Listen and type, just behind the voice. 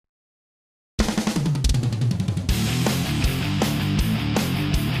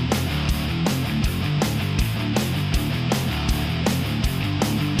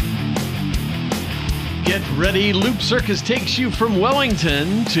everybody. Loopcircus takes you from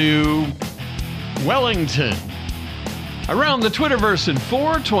Wellington to Wellington. Around the Twitterverse in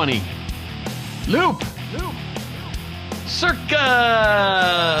 420. Loop Circus!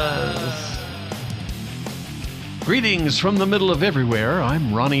 Greetings from the middle of everywhere.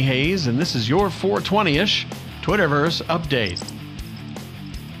 I'm Ronnie Hayes, and this is your 420-ish Twitterverse update.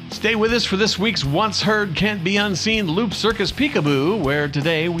 Stay with us for this week's once heard, can't be unseen Loopcircus Peekaboo, where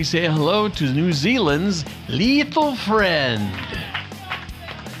today we say hello to New Zealand's little friend.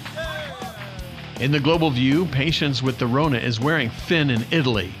 In the global view, patience with the Rona is wearing thin in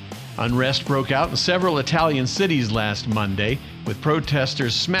Italy. Unrest broke out in several Italian cities last Monday, with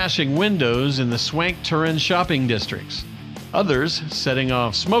protesters smashing windows in the swank Turin shopping districts. Others setting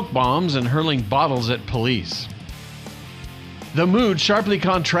off smoke bombs and hurling bottles at police. The mood sharply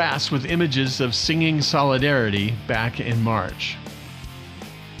contrasts with images of singing solidarity back in March.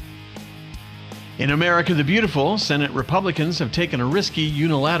 In America the Beautiful, Senate Republicans have taken a risky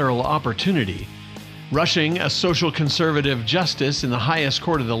unilateral opportunity, rushing a social conservative justice in the highest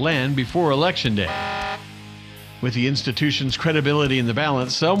court of the land before Election Day. With the institution's credibility in the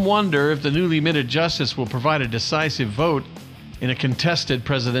balance, some wonder if the newly minted justice will provide a decisive vote in a contested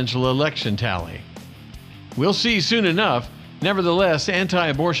presidential election tally. We'll see soon enough. Nevertheless,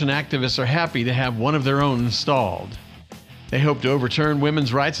 anti-abortion activists are happy to have one of their own installed. They hope to overturn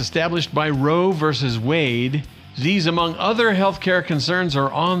women's rights established by Roe v. Wade. These, among other healthcare concerns,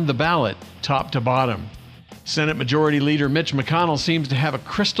 are on the ballot, top to bottom. Senate Majority Leader Mitch McConnell seems to have a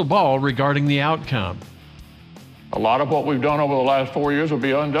crystal ball regarding the outcome. A lot of what we've done over the last 4 years will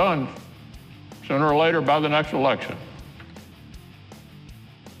be undone sooner or later by the next election.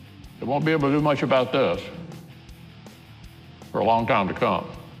 They won't be able to do much about this for a long time to come.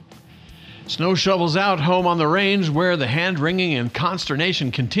 Snow shovels out home on the range, where the hand-wringing and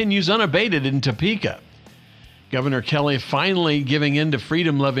consternation continues unabated in Topeka. Governor Kelly finally giving in to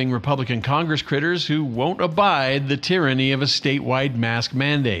freedom-loving Republican Congress critters who won't abide the tyranny of a statewide mask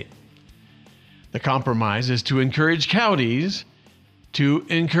mandate. The compromise is to encourage counties, to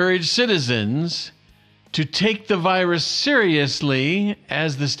encourage citizens, to take the virus seriously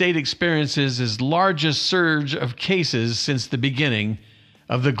as the state experiences its largest surge of cases since the beginning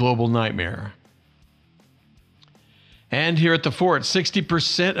of the global nightmare. And here at the fort,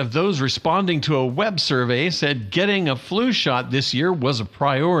 60% of those responding to a web survey said getting a flu shot this year was a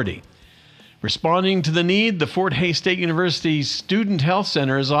priority. Responding to the need, the Fort Hays State University Student Health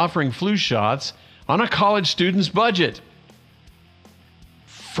Center is offering flu shots on a college student's budget.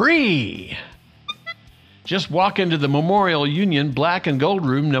 Free! Just walk into the Memorial Union Black and Gold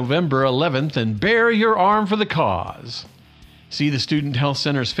Room November 11th and bare your arm for the cause. See the Student Health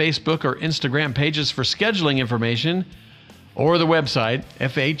Center's Facebook or Instagram pages for scheduling information, or the website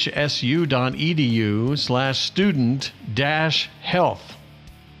fhsu.edu/student-health.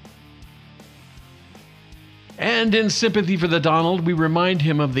 And in sympathy for the Donald, we remind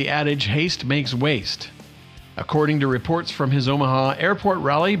him of the adage, haste makes waste. According to reports from his Omaha airport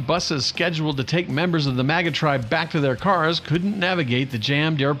rally, buses scheduled to take members of the MAGA tribe back to their cars couldn't navigate the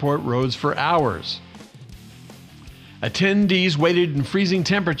jammed airport roads for hours. Attendees waited in freezing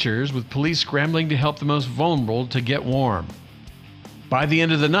temperatures, with police scrambling to help the most vulnerable to get warm. By the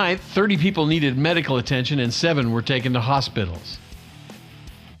end of the night, 30 people needed medical attention and 7 were taken to hospitals.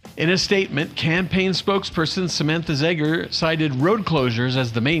 In a statement, campaign spokesperson Samantha Zeger cited road closures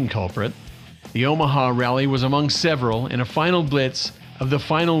as the main culprit. The Omaha rally was among several in a final blitz of the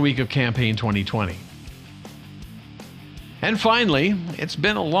final week of campaign 2020. And finally, it's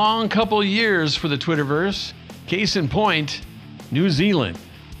been a long couple years for the Twitterverse. Case in point, New Zealand.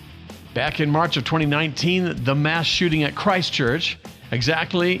 Back in March of 2019, the mass shooting at Christchurch.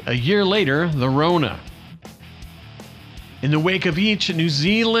 Exactly a year later, the Rona. In the wake of each, New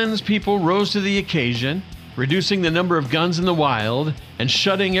Zealand's people rose to the occasion, reducing the number of guns in the wild and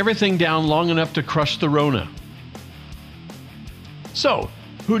shutting everything down long enough to crush the Rona. So,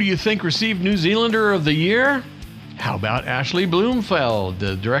 who do you think received New Zealander of the Year? How about Ashley Bloomfield,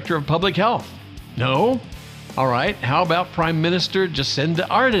 the Director of Public Health? No? All right, how about Prime Minister Jacinda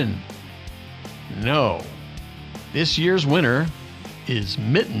Ardern? No. This year's winner is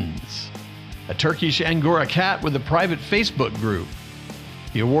Mittens, a Turkish Angora cat with a private Facebook group.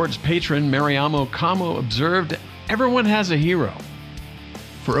 The award's patron, Mariamo Kamo, observed, "Everyone has a hero."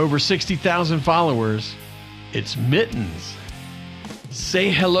 For over 60,000 followers, it's Mittens.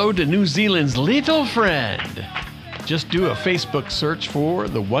 Say hello to New Zealand's little friend. Just do a Facebook search for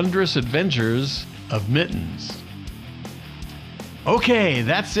The Wondrous Adventures of Mittens. Okay,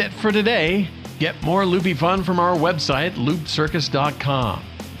 that's it for today. Get more loopy fun from our website, loopcircus.com.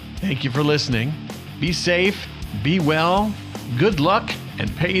 Thank you for listening. Be safe, be well, good luck,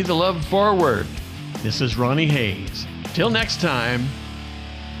 and pay the love forward. This is Ronnie Hayes. Till next time,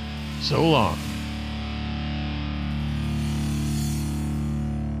 so long.